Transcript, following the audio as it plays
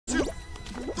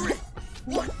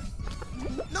1.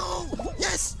 No!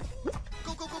 Yes!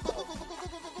 Go, go, go, go, go, go, go, go, go,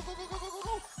 go, go, go, go, go, go,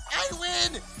 go! I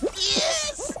win!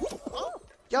 Yes! Oh.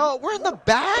 Yo, we're in the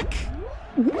back?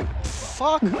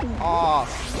 Fuck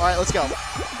off. Alright, let's go.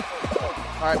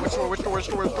 Alright, which door?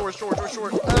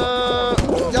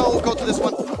 Yo, go to this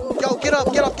one. Yo, get up.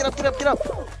 Go, go,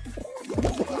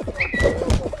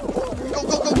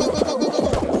 go.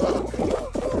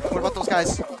 What about those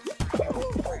guys?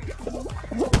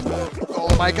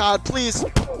 Oh my god, please.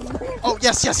 Oh,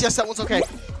 yes, that one's okay.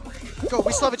 Go,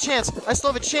 we still have a chance. I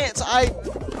still have a chance. I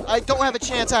don't have a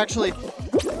chance, actually.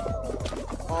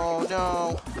 Oh,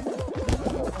 no.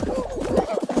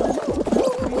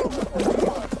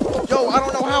 Yo, I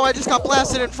don't know how I just got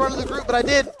blasted in front of the group, but I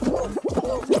did.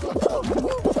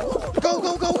 Go.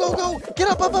 Get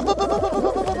up. Up.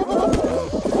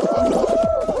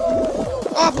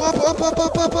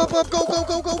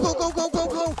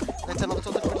 Go. 9, 10, 11,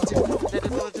 12, 13,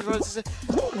 14.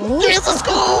 Yes, let's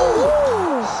go!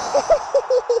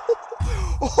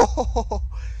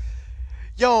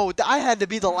 Yo, I had to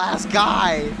be the last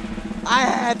guy. I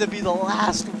had to be the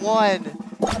last one.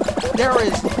 There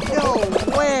is no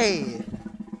way.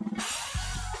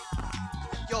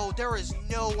 Yo, there is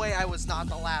no way I was not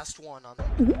the last one on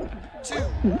that. 2,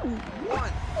 1.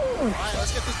 Alright,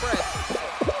 let's get this bread.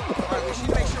 Alright, we should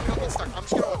make sure we don't get stuck. I'm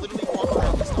just gonna literally walk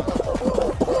around this time.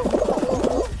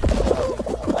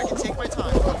 I can take my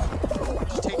time.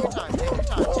 Just take your time.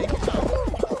 Don't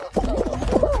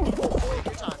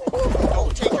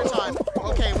take your time.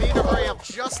 Okay, we need to hurry up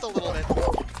just a little bit.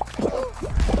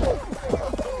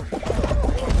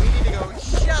 We need to go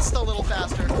just a little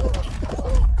faster.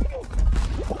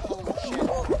 Oh shit.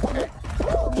 Okay.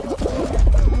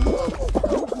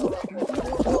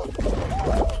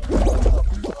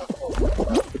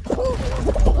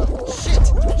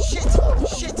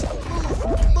 Shit.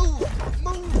 Move.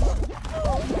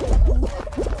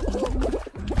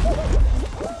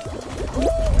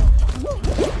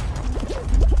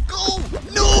 Go!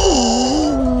 No!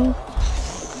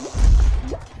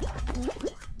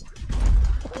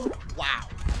 Wow.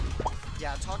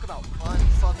 Yeah, talk about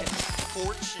unfucking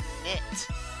fortunate. It's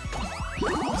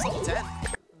level 10.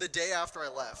 The day after I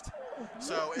left.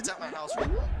 So it's at my house right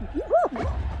now.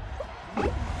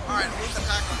 Alright, I'm in the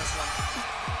pack on this one.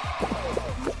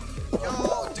 Yo,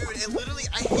 dude, it literally,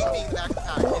 I hate being in the back of the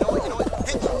pack. You know what?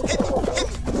 Hit me.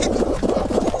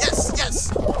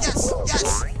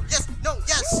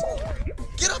 Yes.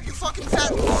 Get up, you fucking fat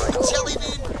jelly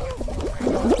bean.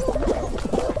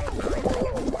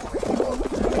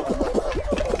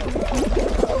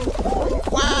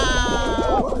 Wow.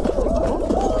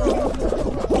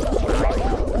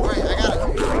 Alright, I got it.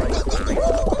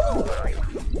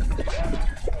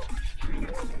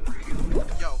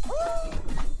 Go.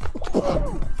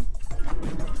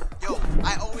 Yo,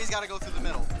 I always gotta go through the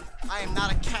middle. I am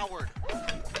not a coward.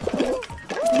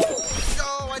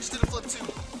 Yo, I just did a flip too.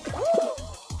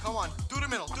 Come on, through the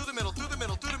middle.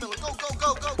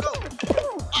 Go.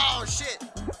 Oh shit.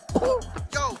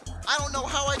 Yo, I don't know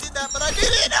how I did that, but I did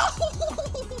it.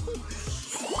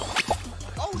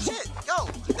 Oh shit. Yo,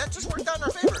 that just worked out in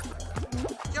our favor.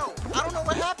 Yo, I don't know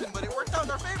what happened, but it worked out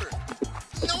in our favor.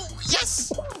 No,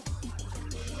 yes.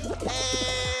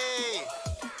 Hey.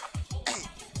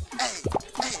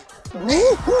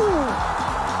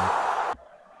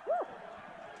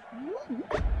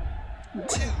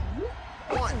 2,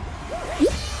 1. Did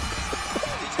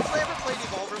you ever play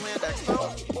Devolverland Expo?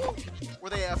 Where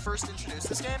they first introduced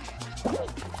this game?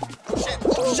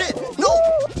 Oh shit! No!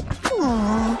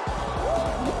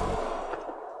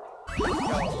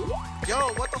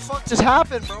 Yo, what the fuck just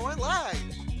happened, bro? I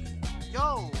lagged.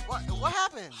 Yo, what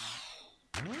happened?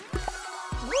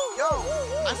 Yo,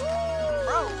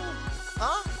 bro,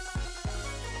 huh?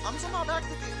 I'm somehow back to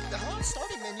the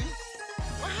starting menu.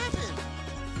 What happened?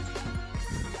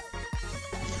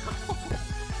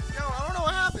 Yo, I don't know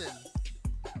what happened.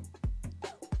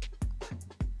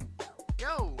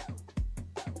 Yo,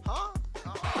 huh?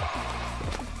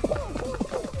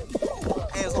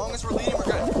 Hey, as long as we're leading, we're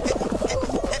good.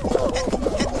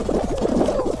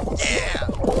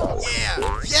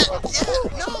 Yeah,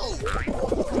 no!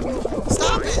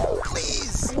 Stop it,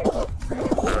 please!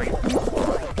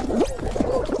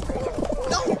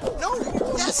 No,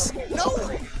 yes, no!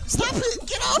 Stop it,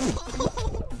 get up!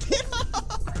 Get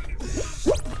up!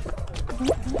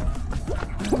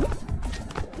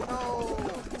 No.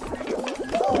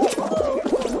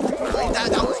 Wait,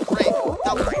 that was great.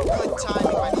 That was good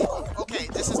timing by me. Okay,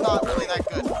 this is not really that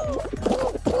good.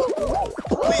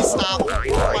 Please stop. Oh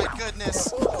my goodness.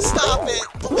 Stop it,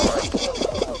 please.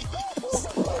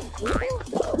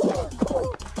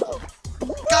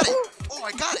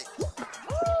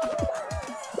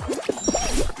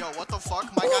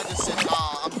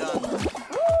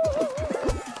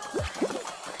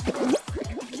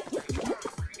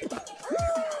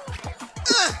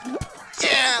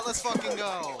 that. Let's fucking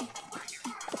go.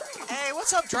 Hey,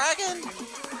 what's up, Dragon? Yo,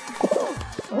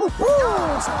 what's going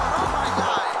on, my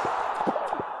guy?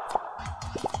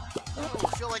 Oh, I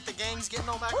feel like the gang's getting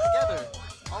all back together.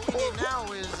 All we need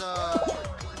now is,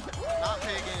 not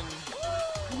pagan.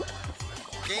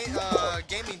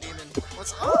 Gaming demon.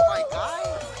 What's up, my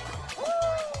guy?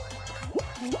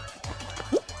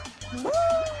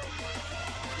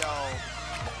 Yo.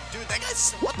 Dude, that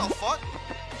guy's, what the fuck?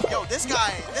 Yo, this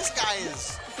guy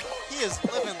is, he is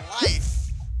living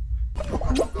life. Go,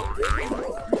 go, go, go.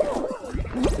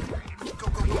 Go,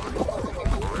 go, go, go, go, go, go,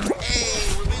 go.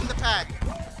 Hey, we're leading the pack.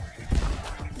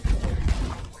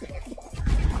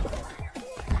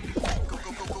 Go, go,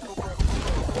 go, go, go, go, go, go,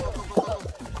 go, go, go, go.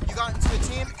 You got into a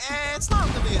team? It's not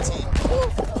really a team.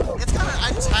 It's kind of,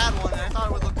 I just had one and I thought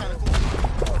it would look kind of cool.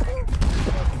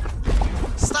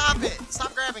 Stop it!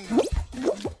 Stop grabbing me.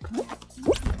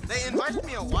 They invited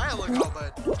me a while ago,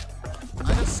 but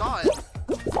I just saw it.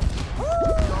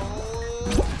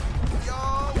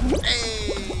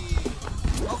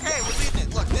 Okay, we're leading it.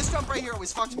 Look, this jump right here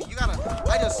always fucked me. You gotta,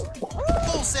 I just,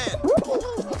 full send. Oh.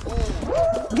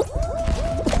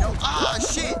 Yo, ah,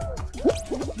 shit.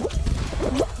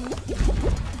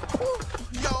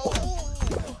 Yo.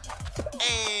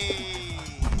 Hey.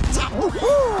 Top.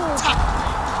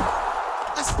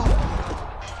 Let's fucking go.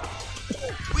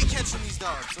 We catching these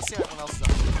dogs. Let's see how everyone else is up.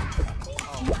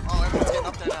 Oh, everyone's getting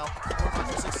up there now. 4,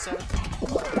 5, 6, 7.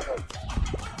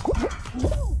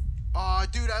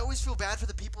 Dude, I always feel bad for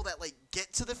the people that, like,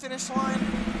 get to the finish line,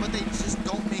 but they just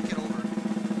don't make it over.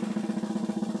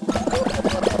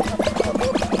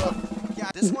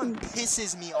 Yeah, this one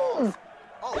pisses me off.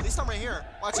 Oh, at least I'm right here.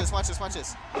 Watch this, watch this, watch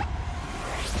this.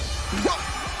 Yo!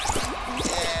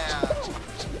 Yeah.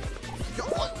 Yo,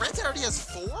 what? Red Dead already has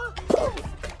 4?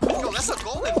 Yo, that's a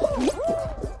golden one.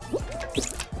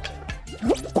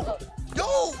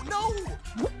 Yo, no!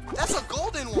 That's a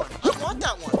golden one. I want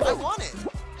that one. I want it.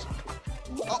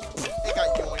 Oh, it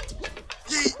got yoinked.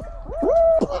 Yeet!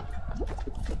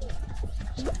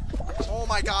 Oh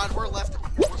my god, we're left.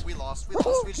 We lost. We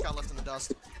just got left in the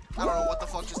dust. I don't know what the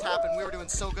fuck just happened. We were doing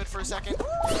so good for a second,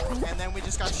 and then we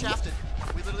just got shafted.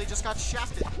 We literally just got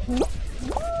shafted.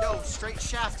 Yo, straight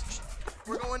shaft.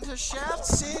 We're going to Shaft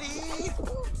City.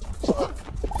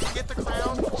 Get the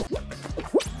crown.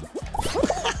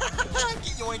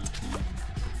 Get yoinked.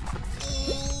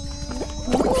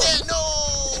 Ooh, yeah, no!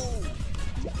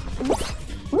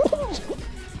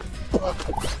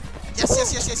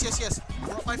 Yes.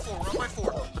 We're up by 4.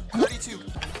 32.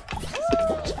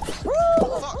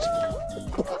 Fuck.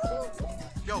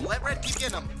 Yo, let red keep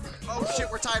getting them. Oh shit,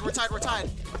 we're tied.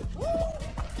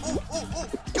 Oh,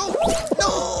 go!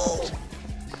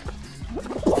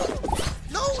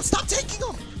 No, stop taking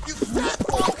them! You fat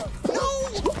fuck! No!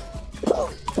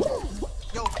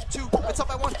 Yo, 2, it's up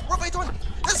by 1. We're up by 1.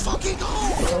 Let's fucking go!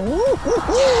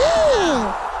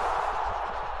 Yeah!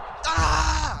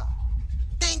 Ah!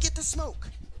 Dang, get the smoke.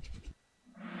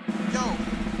 Yo.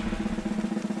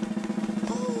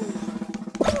 Oh.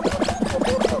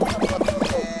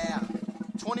 Yeah.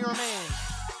 20 remain.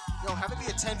 Yo, have it be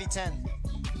a 10v10.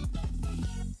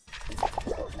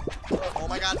 Oh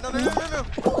my god. No.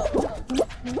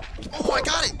 Oh, I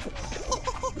got it.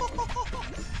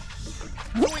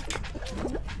 Yoink.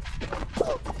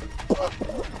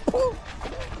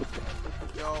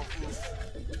 Yo, oof.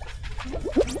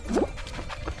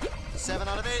 7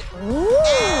 out of 8.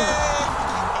 Yeah.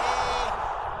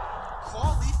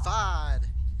 Qualified.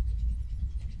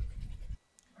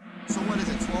 So what is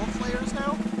it, 12 players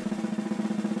now?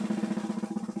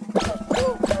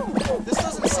 This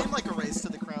doesn't seem like a race to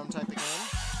the crown type of game.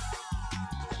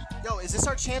 Yo, is this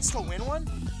our chance to win one?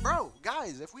 Bro,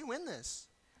 guys, if we win this,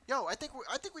 yo, I think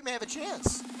we may have a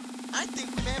chance.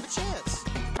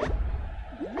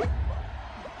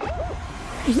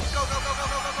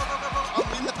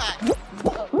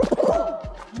 Go.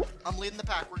 I'm leading the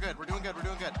pack. We're good. We're doing good.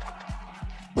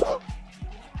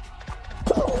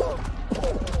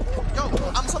 Yo,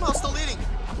 I'm somehow still leading.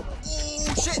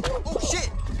 Oh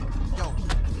shit. Yo.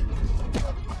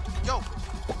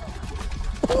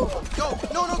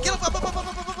 No, get up.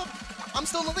 I'm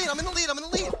still in the lead. I'm in the lead.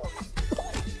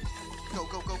 Go.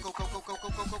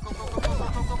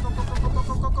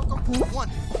 1,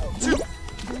 2,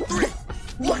 3,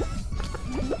 1.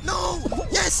 No!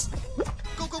 Yes!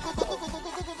 Go.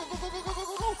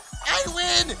 I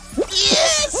win!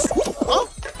 Yes! Huh?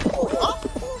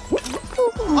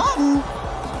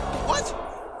 What?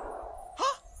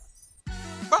 Huh?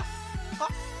 Huh?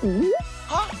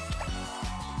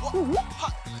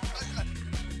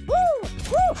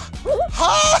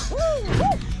 Huh?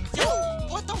 Yo,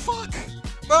 what the fuck?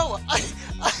 Bro, I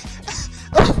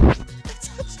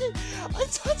I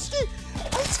touched it!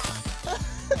 What the fuck?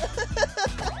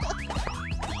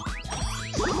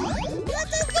 What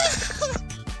the fuck?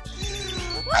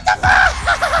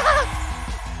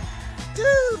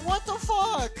 Dude, what the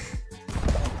fuck?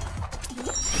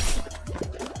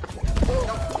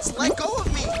 No, just let go of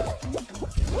me!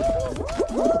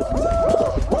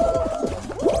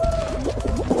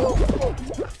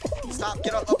 Stop,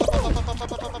 get up, up.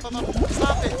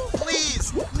 Stop it,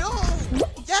 please! No!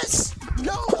 Yes!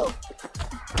 No!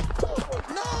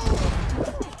 No!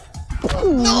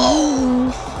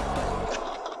 No!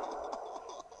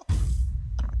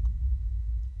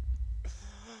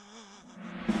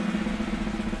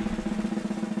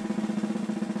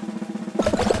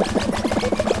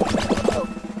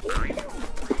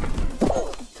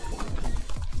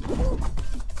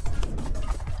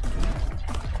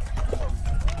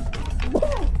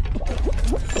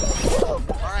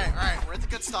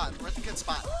 We're at the good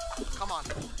spot. Come on.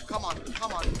 Come on.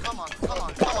 Come on. Come on. Come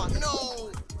on. Come on.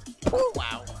 No!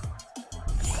 Wow.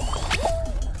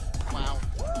 Wow.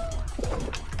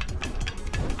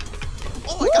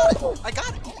 Oh, I got it! I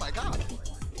got it! Oh my god.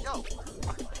 Yo.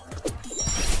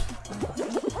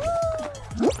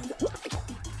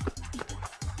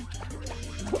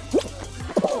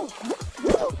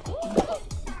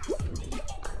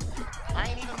 I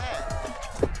ain't even mad.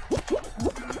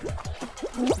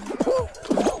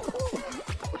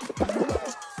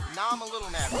 Now I'm a little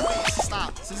mad. Please,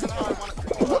 stop. This isn't how I want it.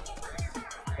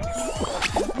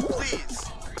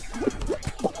 Please.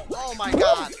 Oh my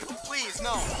god. Please,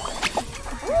 no.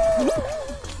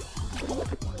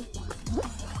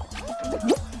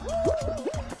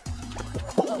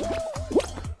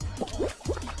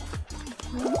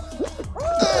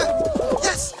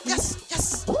 Yes! Yes!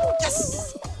 Yes!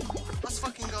 Yes! Let's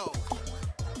fucking go.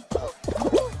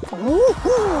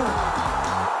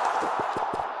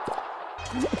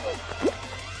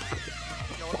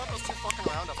 Yo, what about those two fucking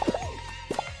around up there?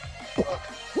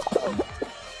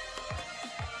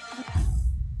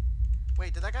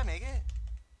 Wait, did that guy make it?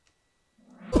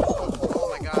 Oh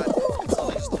my god. It's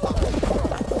only just a puppet.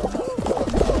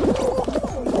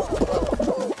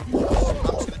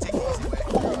 I'm just gonna take the easy way.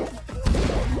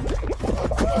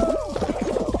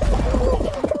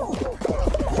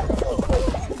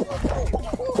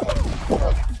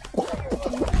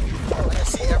 I can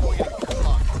see everyone getting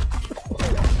fucked.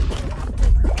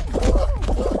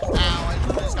 Ow, I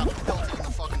literally just got pelted in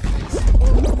the fucking face.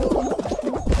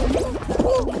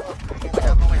 Oh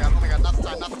my god, oh my god, not the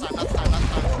time, not the time, not the time, not the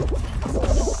time.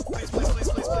 Please, please, please, please,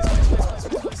 please, please, please, please,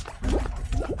 please, please.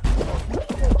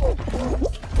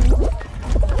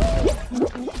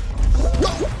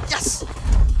 Go! Yes!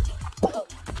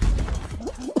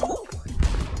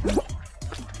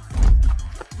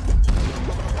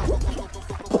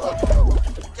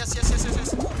 Yes, yes, yes, yes, yes.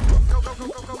 Go, go, go,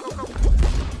 go, go, go, go.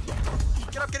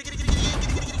 Get up, get it, get it, get it, get it,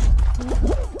 get it, get it.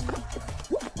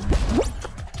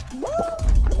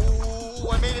 Ooh,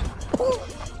 I made it.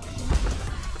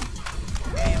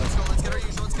 Hey, let's go, let's get our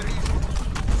usual, let's get our usual.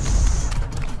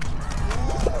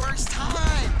 Ooh, first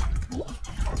time.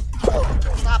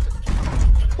 Stop it.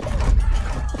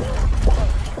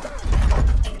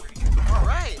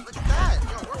 Alright, look at that.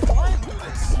 Yo, we're flying through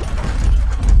this.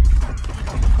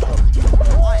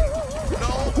 No,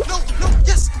 no, no,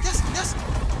 yes, yes, yes.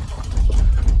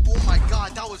 Oh my god,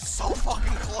 that was so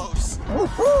fucking close. Yo,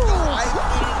 I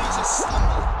literally just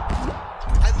stumbled.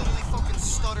 I literally fucking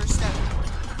stutter step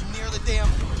near the damn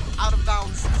out of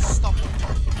bounds stumble.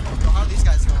 Yo, how are these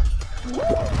guys going?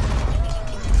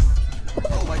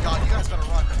 Oh my god, you guys better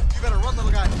run. You better run,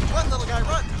 little guy. Run, little guy,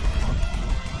 run.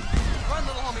 Run,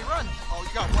 little homie, run. Oh,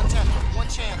 you got one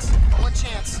chance. One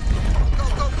chance. Go,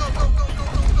 go, go, go, go, go,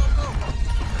 go, go, go.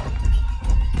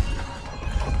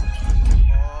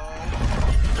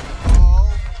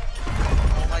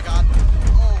 Oh my god.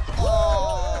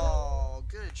 Oh,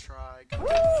 good try.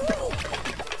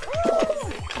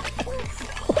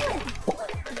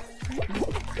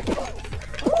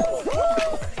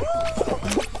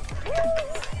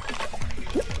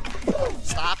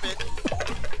 Stop it.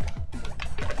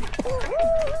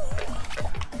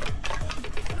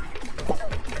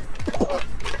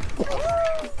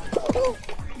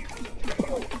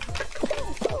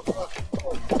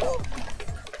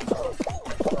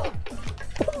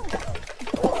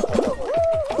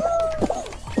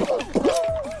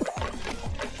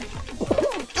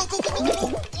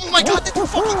 Oh my god, that dude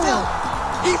fucking fell!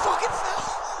 He fucking fell!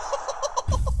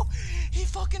 He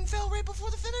fucking fell right before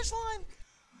the finish line!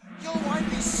 Yo, I'd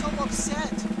be so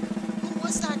upset! Who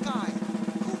was that guy?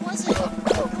 Who was it?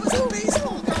 It was a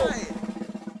baseball guy!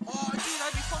 Oh, dude,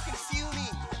 I'd be fucking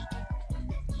fuming!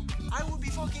 I would be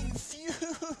fucking fuming!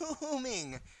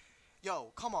 booming.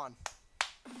 Yo, come on.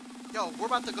 Yo, we're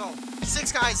about to go.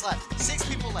 6 guys left. 6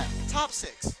 people left. Top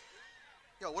 6.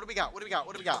 Yo, what do we got? What do we got?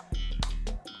 What do we got?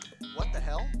 What the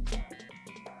hell?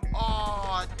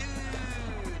 Aw, dude.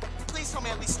 Please tell me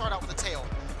at least start out with a tail.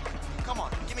 Come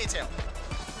on, give me a tail.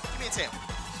 Give me a tail.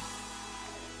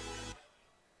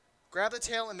 Grab the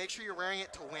tail and make sure you're wearing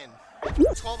it to win.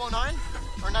 1209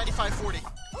 or 9540?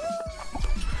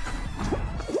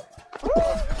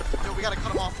 Yo, we gotta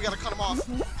cut him off. We gotta cut him off.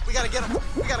 We gotta get him.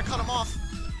 We gotta cut him off.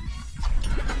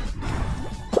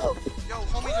 Yo,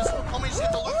 homie just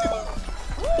hit the loop-de-loop.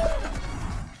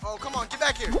 Oh, come on, get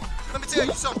back here. Let me tell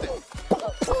you something.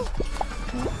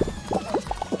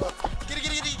 Get it,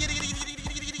 get it, get it, get it, get it, get it, get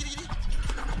it, get it, get it, get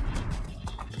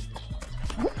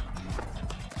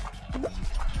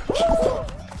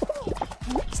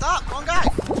it. Stop, wrong guy.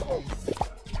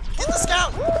 Get the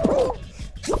scout.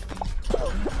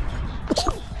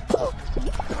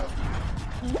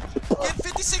 Get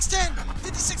 5610,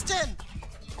 5610.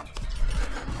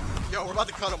 Yo, we're about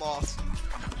to cut him off.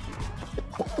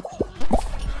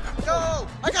 Yo,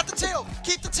 I got the tail.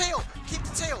 Keep the tail. Keep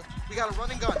the tail. We got a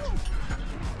running gun.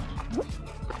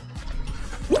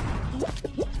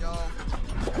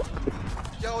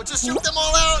 Yo, just shoot them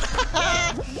all out.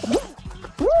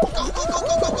 Go, go, go, go,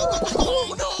 go, go, go, go.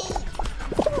 Oh, no.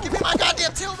 Give me my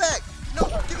goddamn tail back. No,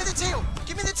 give me the tail.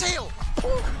 Give me the tail.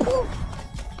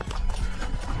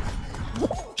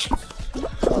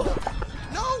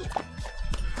 No.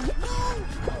 No.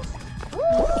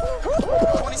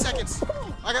 20 seconds.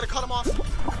 I gotta cut him off.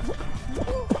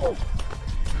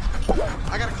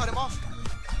 I gotta cut him off.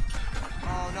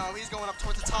 Oh no, he's going up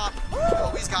towards the top.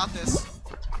 Oh, he's got this.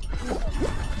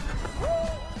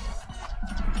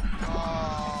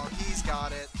 Oh, he's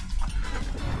got it.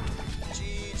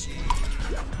 GG.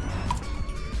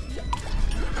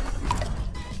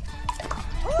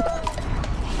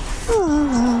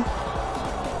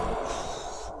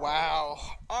 Wow.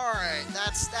 Alright,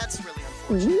 that's really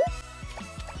unfortunate.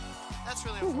 That's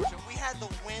really unfortunate. We had the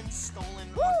win stolen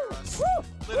under us.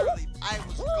 Literally, I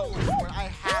was going for it. I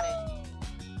had it.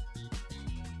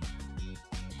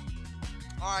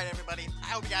 Alright, everybody. I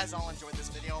hope you guys all enjoyed this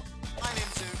video. My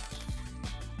name's Dude.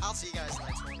 I'll see you guys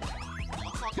next one.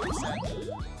 I'm fucking upset.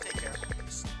 Take care.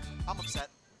 I'm upset.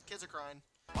 Kids are crying.